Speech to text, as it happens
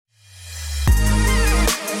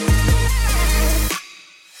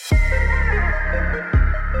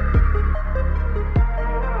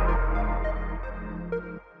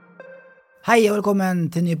Hei og velkommen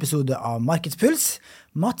til en ny episode av Markedspuls.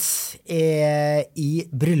 Mats I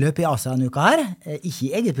bryllup I Asia en uke her. Ikke I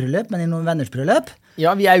eget bryllup, men I noen venners bryllup.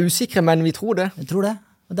 Ja, vi usikre, men vi tror det. Jeg tror det.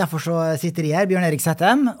 Og derfor så sitter jeg her, Bjørn Erik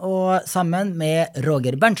Settem, og sammen med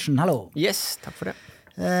Roger Berntsen. Hallo. Yes, takk for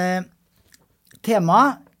det. Tema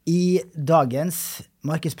I dagens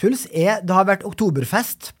Markedspuls det har vært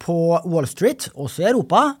oktoberfest på Wall Street, også I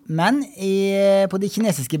Europa, men på de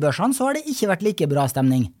kinesiske børsene så har det ikke vært like bra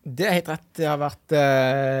stemning. Det helt rett. Det har vært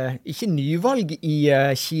ikke nyvalg I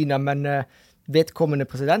Kina, men vedkommende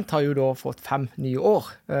president har jo da fått 5 nye år.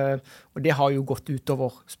 Og det har jo gått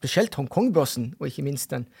utover spesielt Hongkong-børsen, og ikke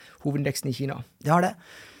minst den hovedindeksen I Kina. Det har det.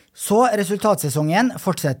 Så resultatsesongen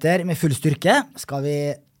fortsetter med full styrke, skal vi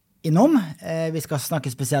innom. Vi skal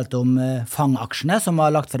snakke spesielt om FANG-aksjene som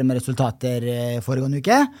har lagt frem resultater foregående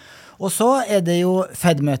uke. Og så det jo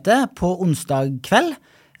Fed-møte på onsdag kveld.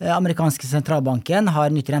 Amerikanske sentralbanken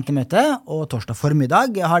har nytt rentemøte, og torsdag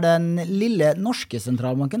formiddag har den lille norske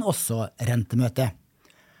sentralbanken også rentemøte.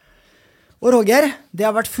 Og Roger, det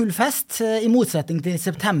har vært full fest, I motsetning til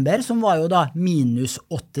september, som var jo da minus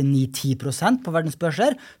 8-9-10% på verdens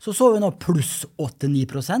børser, så vi nå pluss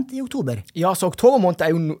 8-9% I oktober. Ja, så oktobermåned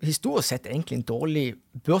jo historisk sett egentlig en dårlig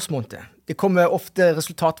børsmåned. Det kommer ofte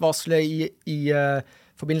resultatvarsler I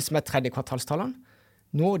forbindelse med tredje kvartalstallene.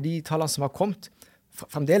 Nå, de tallene som har kommet,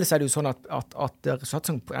 fremdeles det jo sånn at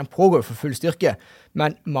resultatene pågår for full styrke,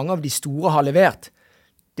 men mange av de store har levert.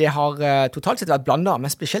 Det har totalt sett vært blandet, men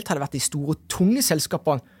spesielt har det vært de store, tunge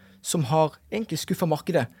selskapene som har egentlig skuffet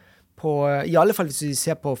markedet, I alle fall hvis vi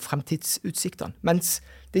ser på fremtidsutsiktene. Mens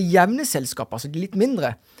det jevne selskapet, altså de litt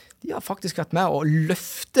mindre, de har faktisk vært med å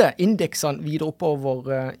løfte indeksene videre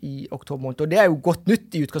oppover I oktober måned. Og det jo godt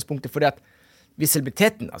nytt I utgangspunktet, fordi at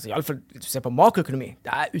visibiliteten, altså I alle fall hvis du ser på makroøkonomi,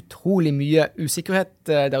 det utrolig mye usikkerhet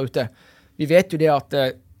der ute. Vi vet jo det at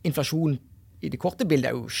inflasjon I det korte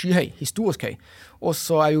bildet jo skyhøy, historisk høy, og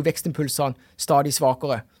så jo vekstimpulsene stadig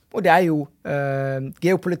svakere. Og det jo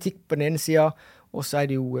geopolitikk på den ene siden, og så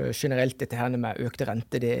det jo generelt dette her med økte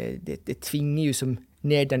rente, det tvinger jo som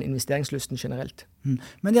ned den investeringslysten generelt.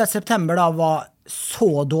 Men det at september da var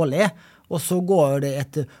så dårlig, og så går det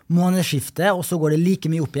et månedsskifte, og så går det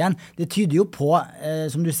like mye opp igjen. Det tyder jo på,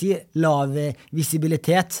 som du sier, lav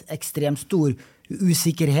visibilitet, ekstremt stor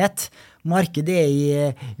usikkerhet. Markedet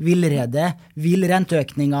I villrede. Vil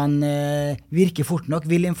renteøkningene virke fort nok?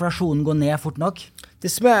 Vil inflasjonen gå ned fort nok?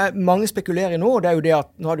 Det som mange spekulerer I nå, det jo det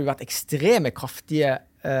at nå har det vært ekstreme kraftige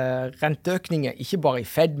renteøkninger, ikke bare I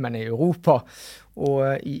Fed, men I Europa og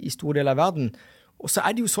I store deler av verden. Og så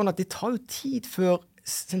det jo sånn at det tar jo tid før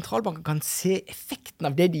sentralbanken kan se effekten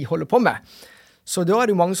av det de holder på med. Så da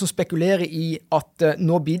det jo mange som spekulerer I at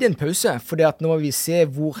nå blir det en pause, fordi at nå må vi se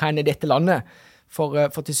hvor hen dette landet. For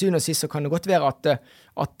til syvende og sist så kan det godt være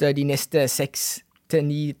at de neste 6 til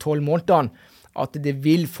 9, 12 månedene, at det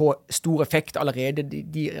vil få stor effekt allerede,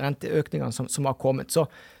 de renteøkningene som har kommet. Så,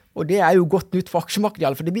 og det jo godt nytt for aksjemarkedet I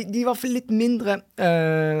alle fall. Det blir I hvert fall litt mindre,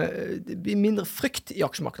 det blir mindre frykt I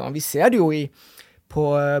aksjemarkedene. Vi ser det jo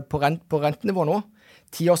på rentenivå nå.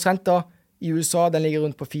 10-årsrenta I USA, den ligger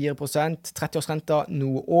rundt på 4%, 30-årsrenta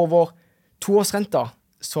noe over, 2-årsrenta,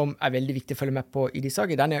 som veldig viktig å følge med på I de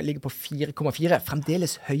saker, den ligger på 4,4,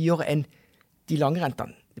 fremdeles høyere enn de lange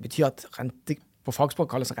rentene. Det betyr at rente, på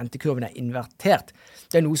fagspråk kalles rentekurven invertert.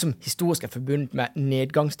 Det noe som historisk forbundet med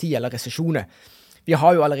nedgangstid eller resesjoner. Vi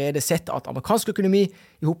har jo allerede sett at amerikansk økonomi,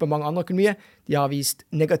 I hop med mange andre økonomier, de har vist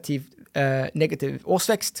negativ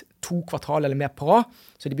årsvekst, 2 kvartal eller mer på rad,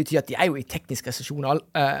 så det betyr at de jo I teknisk resesjon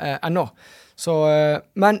ennå. Så,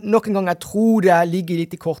 men nok en gang, jeg tror det ligger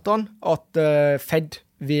litt I kortene at Fed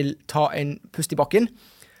vil ta en pust I bakken,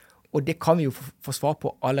 og det kan vi jo få svar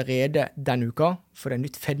på allerede denne uka, for det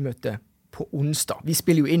nytt Fed-møte på onsdag. Vi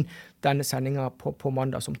spiller jo inn denne sendingen på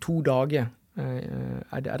mandag, som 2 dager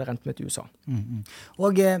det rentemøte I USA.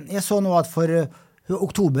 Og jeg så nå at for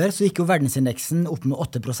oktober så gikk jo verdensindeksen opp med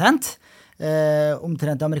 8%.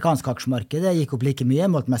 Omtrent det amerikanske aksjemarkedet gikk opp like mye,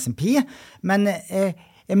 målt med S&P, men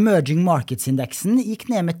Emerging Markets-indeksen gikk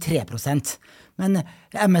ned med 3%. Men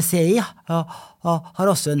MSCI har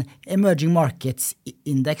også en Emerging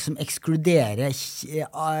Markets-indeks som ekskluderer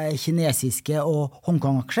kinesiske og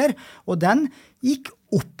Hongkong-aksjer, og den gikk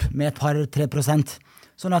opp med et par 3%.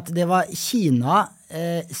 Sånn at det var Kina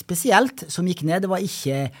spesielt som gikk ned, det var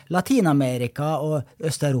ikke Latinamerika og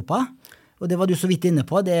Øst-Europa. Og det var du så vidt inne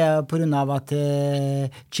på, det på grunn av at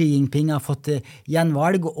Xi Jinping har fått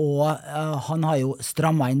gjenvalg, og han har jo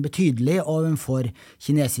strammet inn betydelig overfor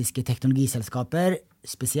kinesiske teknologiselskaper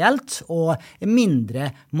spesielt, og mindre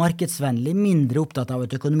markedsvennlig, mindre opptatt av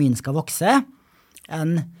at økonomien skal vokse,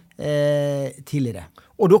 enn tidligere.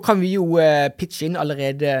 Og da kan vi jo pitche inn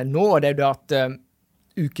allerede nå, og det er jo det at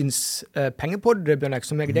ukens pengepodd, Bjørn Erik,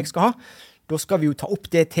 som jeg og deg skal ha, da skal vi jo ta opp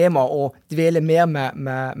det temaet og dvele mer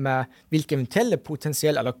med hvilke eventuelle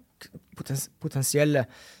potensielle,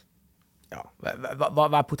 ja, hva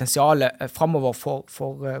er potensialet fremover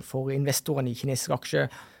for investorene i kinesiske aksjer,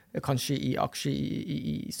 kanskje i aksjer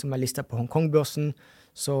som listet på Hongkong-børsen.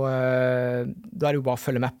 Så da er det jo bare å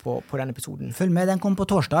følge med på denne episoden. Følg med, den kom på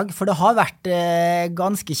torsdag, for det har vært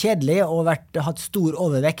ganske kjedelig og hatt stor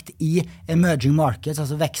overvekt i emerging markets,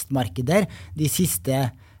 altså vekstmarkeder, de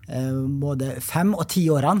siste både 5 og 10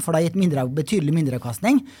 årene, for det har gitt betydelig mindre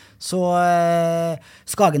avkastning. Så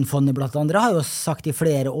Skagenfondet blant andre har jo sagt i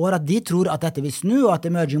flere år at de tror at dette vil snu, og at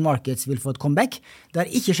emerging markets vil få et comeback. Det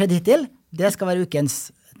har ikke skjedd hittil. Det skal være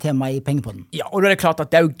ukens tema i pengepodden. Ja, og da er det klart at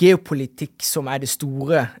det er jo geopolitikk som er det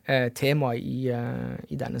store temaet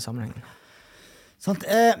i denne sammenhengen. Sånn,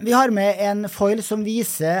 vi har med en foil som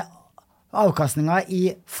viser avkastningen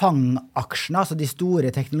i FANG-aksjene, altså de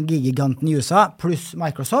store teknologigigantene i USA, pluss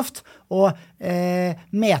Microsoft. Og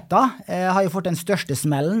Meta har jo fått den største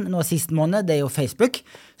smellen nå sist måned, det er jo Facebook,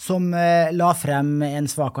 som la frem en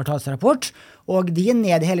svak kvartalsrapport. Og de er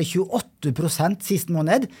ned hele 28% sist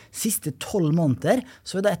måned. Siste 12 måneder,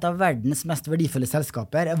 så er det et av verdens mest verdifulle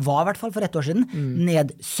selskaper. Det var i hvert fall for et år siden,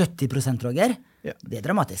 ned 70%, Roger. Ja. Det er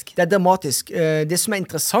dramatisk. Det er dramatisk. Det som er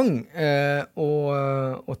interessant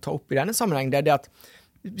å ta opp i denne sammenheng, det er det at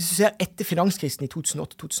hvis du ser etter finanskrisen i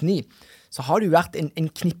 2008-2009, så har det jo vært en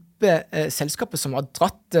knippe selskaper som har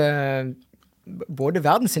dratt både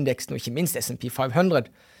verdensindeksen og ikke minst S&P 500.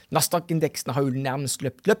 Nasdaq-indeksen har jo nærmest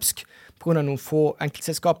løpt løpsk på grunn av noen få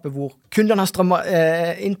enkeltselskaper hvor kundene har strømmet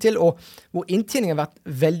inn til, og hvor inntjeningen har vært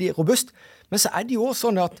veldig robust. Men så er det jo også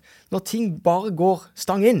sånn at når ting bare går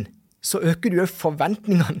stang inn, så øker du jo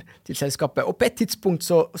forventningene til selskapet. Og på et tidspunkt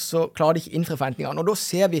så klarer de ikke innfri forventningene. Og da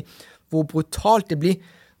ser vi hvor brutalt det blir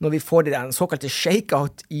når vi får det der, en såkalte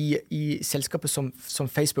shakeout i selskapet som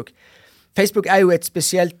Facebook. Facebook er jo et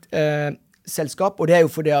spesielt selskap, og det er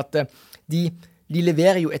jo fordi at de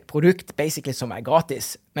leverer jo et produkt basically som er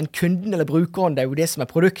gratis, men kunden eller brukeren, det er jo det som er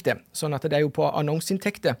produktet, sånn at det er jo på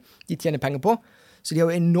annonseinntekter de tjener penger på, så de har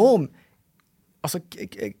jo enorm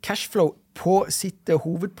cashflow på sitt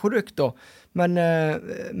hovedprodukt, men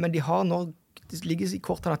de har nå, det ligger i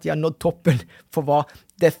kortene at de har nådd toppen for hva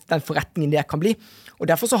den forretningen der kan bli, og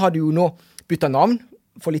derfor så har de jo nå byttet navn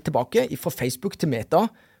for litt tilbake, fra Facebook til Meta,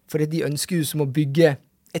 fordi de ønsker jo som å bygge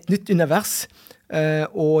et nytt univers,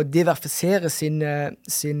 og diversifisere sin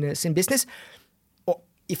business. Og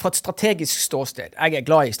fra et strategisk ståsted, jeg er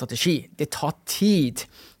glad i strategi, det tar tid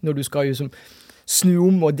når du skal jo snu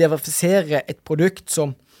om og diversifisere et produkt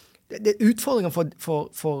som, det er utfordringen for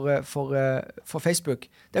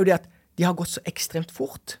Facebook, det er jo det at de har gått så ekstremt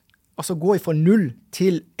fort, altså gå fra 0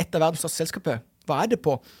 til et av verdens største selskaper. Hva er det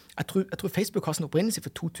på? Jeg tror Facebook har sin opprinnelse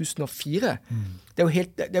for 2004. Det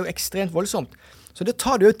er jo ekstremt voldsomt. Så det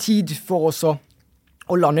tar det jo tid for oss å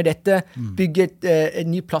lande dette, bygge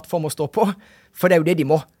en ny plattform å stå på, for det er jo det de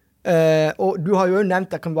må. Og du har jo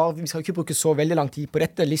nevnt, vi skal ikke bruke så veldig lang tid på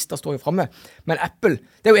dette, lista står jo fremme, men Apple,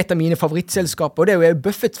 det er jo et av mine favorittselskaper, og det er jo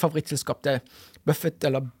Buffetts favorittselskap. Buffett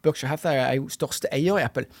eller Berkshire Hathaway er jo største eier i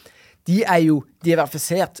Apple. De er jo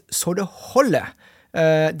diversifisert så det holder.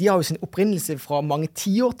 De har jo sin opprinnelse fra mange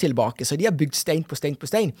 10 år tilbake, så de har bygd stein på stein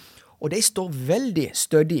på stein. Og de står veldig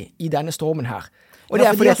stødig i denne stormen her. Og det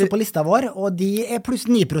er fordi de er også på lista vår, og de er pluss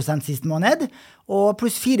 9% siste måned, og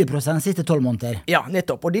pluss 4% siste 12 måneder. Ja,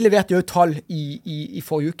 nettopp. Og de leverte jo tall i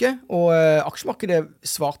forrige uke, og aksjemarkedet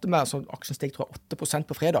svarte med, så aksjen steg tror jeg 8%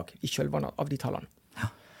 på fredag i kjølvannet av de tallene. Ja,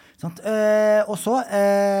 sant. Og så,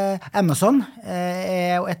 Amazon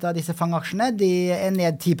er jo et av disse fangaksjene. De er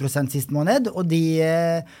ned 10% siste måned, og de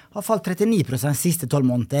har falt 39% siste 12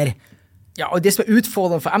 måneder. Ja, og det som er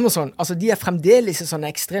utfordrende for Amazon, altså de er fremdeles i sånn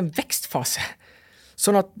ekstrem vekstfase.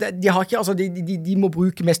 Sånn at de må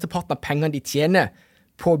bruke mesteparten av pengene de tjener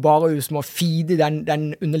på bare å feede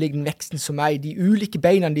den underliggende veksten som er i de ulike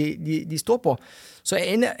beina de står på. Så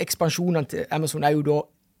en av ekspansjonene til Amazon er jo da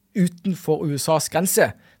utenfor USAs grense,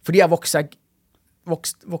 for de har vokst seg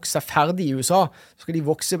ferdig i USA, så skal de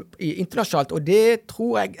vokse internasjonalt, og det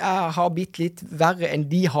tror jeg har blitt litt verre enn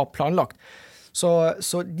de har planlagt. Så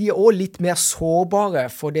de er også litt mer sårbare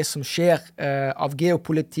for det som skjer av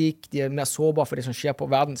geopolitikk, de er mer sårbare for det som skjer på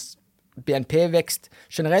verdens BNP-vekst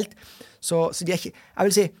generelt. Så de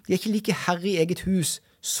er ikke like herre i eget hus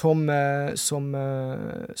som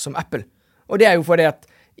Apple. Og det er jo fordi at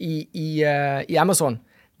i Amazon,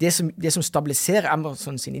 det som stabiliserer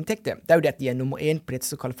Amazon sine inntekter, det er jo det at de er nummer 1 på det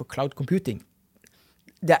som kalles for cloud computing.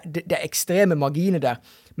 det ekstreme marginer der,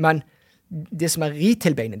 men det som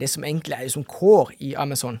retail-beinet, det som egentlig som core i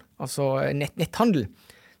Amazon, altså netthandel,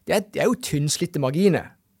 det jo tynnslitte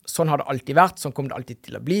marginer. Sånn har det alltid vært, sånn kommer det alltid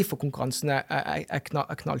til å bli, for konkurransen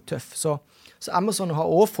knalltøff. Så Amazon har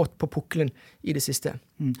også fått på pukkelen i det siste.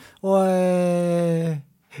 Og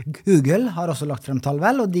Google har også lagt frem tall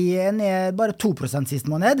vel, og de ned bare 2% siste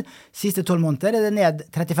måned. Siste 12 måneder det ned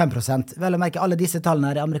 35%. Vel å merke, alle disse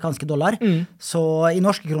tallene amerikanske dollar, så i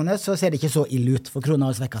norske kroner så ser det ikke så ille ut, for krona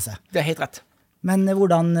har svekket seg. Det helt rett. Men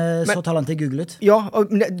hvordan så tallene til Google ut? Ja,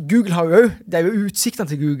 Google har jo, det jo utsiktene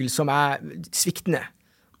til Google som sviktende.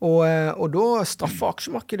 Og da straffer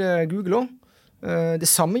aksjemarkedet Google også. Det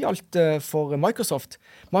samme gjaldt for Microsoft.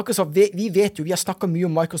 Microsoft, vi vet jo, vi har snakket mye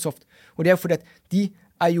om Microsoft, og det jo fordi at de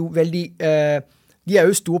jo veldig, de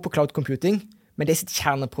jo store på cloud computing, men det sitt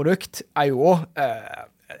kjerneprodukt jo også,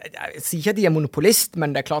 jeg sier ikke at de monopolist,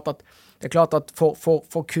 men det klart at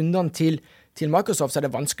for kundene til Microsoft så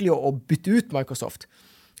det vanskelig å bytte ut Microsoft.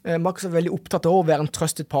 Microsoft veldig opptatt av å være en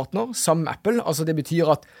trusted partner sammen med Apple, altså det betyr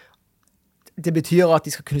at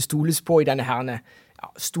de skal kunne stoles på i denne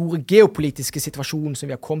store geopolitiske situasjonen som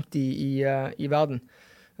vi har kommet i verden.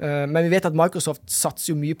 Men vi vet at Microsoft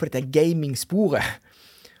satser jo mye på dette gaming-sporet.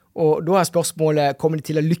 Og da spørsmålet, kommer de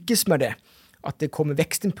til å lykkes med det? At det kommer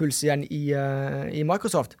vekstimpuls igjen i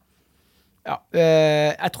Microsoft? Ja,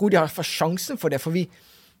 jeg tror de har fått sjansen for det, for det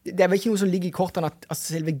vel ikke noe som ligger i kortene at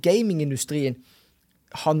selve gamingindustrien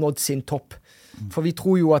har nådd sin topp. For vi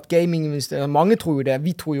tror jo at mange tror jo det,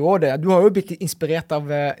 vi tror jo også det. Du har jo blitt inspirert av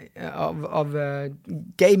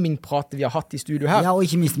gamingpratet vi har hatt i studio her. Ja, og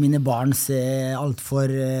ikke minst mine barns alt for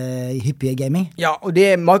hyppige gaming. Ja, og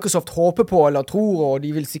det Microsoft håper på eller tror, og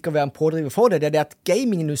de vil sikkert være en pådriver for det, det at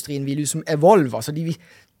gamingindustrien vil jo som evolve. Altså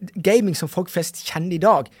gaming som folk flest kjenner i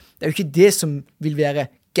dag, det jo ikke det som vil være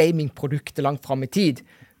gamingprodukter langt frem i tid.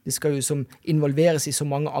 Det skal jo som involveres i så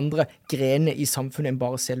mange andre grener i samfunnet enn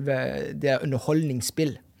bare selve det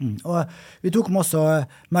underholdningsspill. Og vi tok med også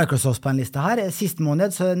Microsoft på en liste her. Siste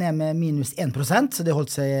måned så ned med minus 1%, så det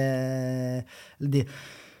holdt seg...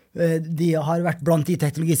 De har vært blant de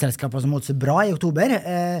teknologiselskaper som holdt seg bra i oktober.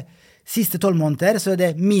 Siste 12 måneder så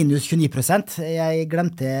det minus 29%. Jeg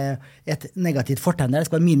glemte et negativt fortegn der. Det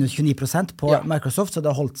skal være minus 29% på Microsoft, så det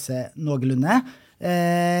har holdt seg noenlunde.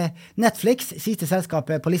 Netflix, siste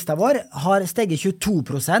selskapet på lista vår, har steget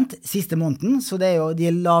 22% siste måneden, så det jo,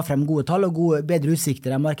 de la frem gode tall og bedre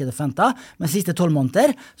utsikter enn markedet forventet, men siste 12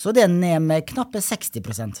 måneder, så det ned med knappe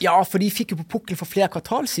 60%. Ja, for de fikk jo på pukkel for flere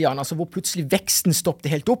kvartal siden, altså hvor plutselig veksten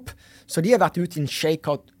stoppte helt opp, så de har vært ute i en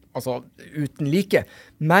shakeout, altså uten like,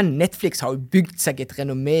 men Netflix har jo bygd seg et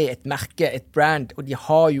renommé, et merke, et brand, og de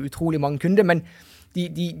har jo utrolig mange kunder, men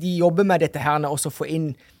de jobber med dette her også for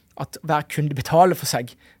inn at hver kunde betaler for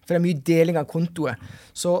seg, for det mye deling av kontoet.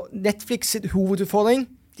 Så Netflix sitt hovedutfordring,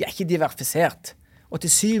 de ikke diversifisert. Og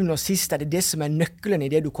til syvende og sist det som nøkkelen i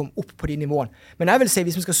det du kom opp på de nivåene. Men jeg vil si,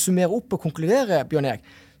 hvis vi skal summere opp og konkludere, Bjørn Erik,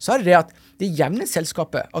 så det at det jevne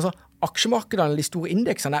selskapet, altså aksjemarkedene, de store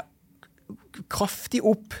indeksene, kraftig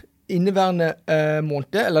opp inneværende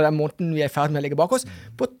måned, eller den måneden vi i ferd med å legge bak oss,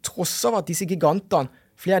 på tross av at disse gigantene,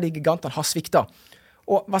 flere av de gigantene har sviktet.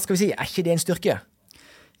 Og hva skal vi si, ikke det en styrke?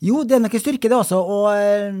 Jo, det nok en styrke det også,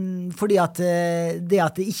 og fordi at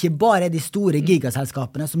det ikke bare de store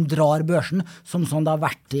gigaselskapene som drar børsen, som sånn det har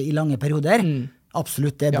vært i lange perioder,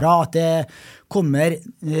 absolutt, det bra at det kommer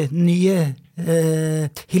nye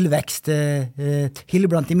tilvekst til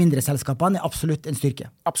blant de mindre selskapene, absolutt en styrke.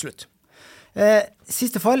 Absolutt.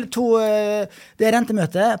 Siste fall, det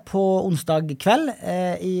rentemøte på onsdag kveld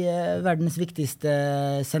i verdens viktigste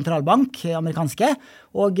sentralbank, amerikanske,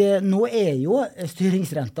 og nå jo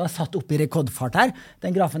styringsrenta satt opp i rekordfart her.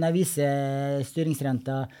 Den grafen her viser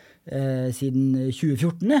styringsrenta siden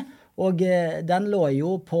 2014, og den lå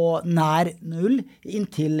jo på nær null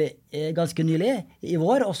inntil ganske nylig i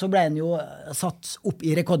vår, og så ble den jo satt opp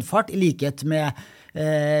i rekordfart i likhet med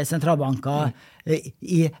sentralbanker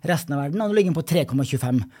i resten av verden, og nå ligger den på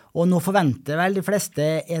 3,25. Og nå forventer vel de fleste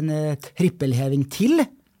en trippelheving til.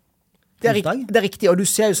 Det er riktig, og du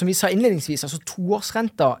ser jo som vi sa innledningsvis, altså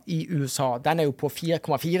toårsrenta i USA, den jo på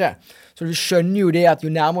 4,4. Så du skjønner jo det at jo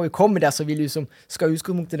nærmere vi kommer der, så vil du som skal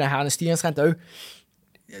utgangspunktet denne styringsrenta også.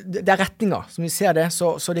 Det retninger, som vi ser det,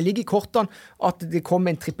 så det ligger i kortene at det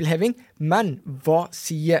kommer en trippelheving, men hva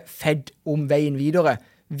sier Fed om veien videre?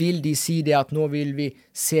 Vil de si det at nå vil vi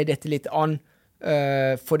se dette litt an,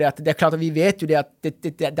 for det klart at vi vet jo det at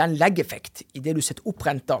det en leggeffekt. I det du setter opp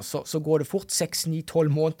renta, så går det fort 6, 9,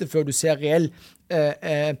 12 måneder før du ser reell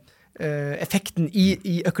effekten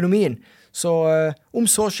i økonomien. Så om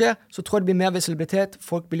så skjer, så tror jeg det blir mer visibilitet,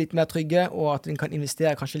 folk blir litt mer trygge, og at en kan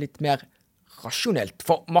investere kanskje litt mer rasjonelt.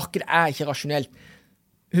 For markedet ikke rasjonelt.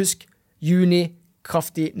 Husk, juni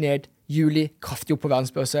kraftig ned, juli kraftig opp på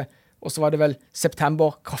verdensbørse, og så var det vel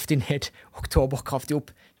september kraftig ned, oktober kraftig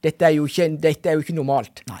opp. Dette er jo ikke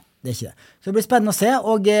normalt. Nei, det er ikke det. Så det blir spennende å se,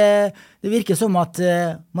 og det virker som at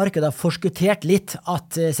markedet har forskuttert litt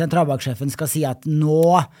at sentralbanksjefen skal si at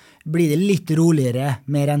nå blir det litt roligere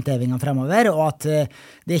med rentehevingen fremover, og at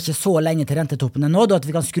det er ikke så lenge til rentetoppen er nådd, og at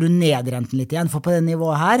vi kan skru ned renten litt igjen, for på det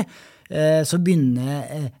nivået her så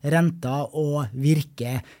begynner renta å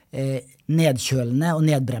virke nedkjølende og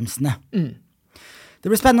nedbremsende. Det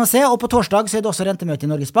blir spennende å se, og på torsdag så er det også rentemøte i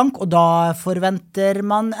Norges Bank, og da forventer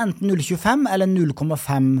man enten 0,25 eller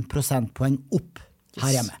 0,5 prosentpoeng opp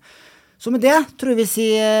her hjemme. Så med det tror vi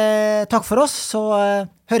sier takk for oss, så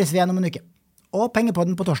høres vi igjen om en uke. Og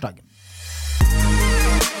Pengepodden på torsdag.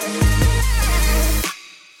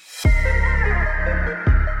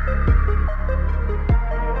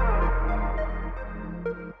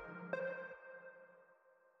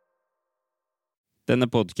 Denne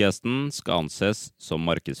podcasten skal anses som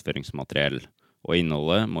markedsføringsmateriell, og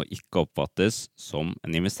innholdet må ikke oppfattes som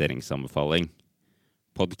en investeringsanbefaling.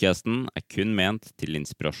 Podcasten kun ment til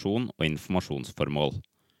inspirasjon og informasjonsformål.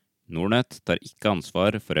 Nordnet tar ikke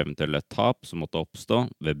ansvar for eventuelle tap som måtte oppstå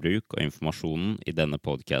ved bruk av informasjonen i denne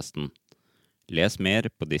podcasten. Les mer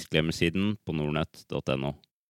på disclaimer-siden på nordnet.no.